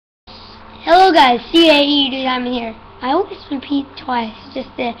Hello guys, caeden, I'm here. I always repeat twice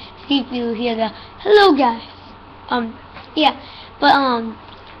just to see if you hear the hello guys. Yeah, but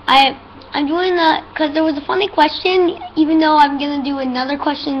I'm doing that because there was a funny question. Even though I'm gonna do another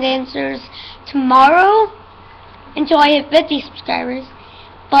question and answers tomorrow until I hit 50 subscribers,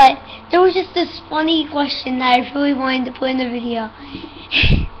 but there was just this funny question that I really wanted to put in the video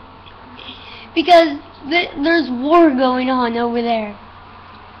because there's war going on over there.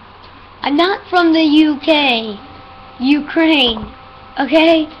 I'm not from the UK, Ukraine,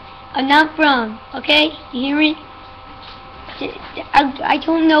 okay? I'm not from, okay? You hear me? I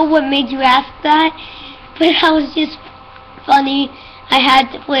don't know what made you ask that, but that was just funny. I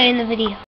had to put it in the video.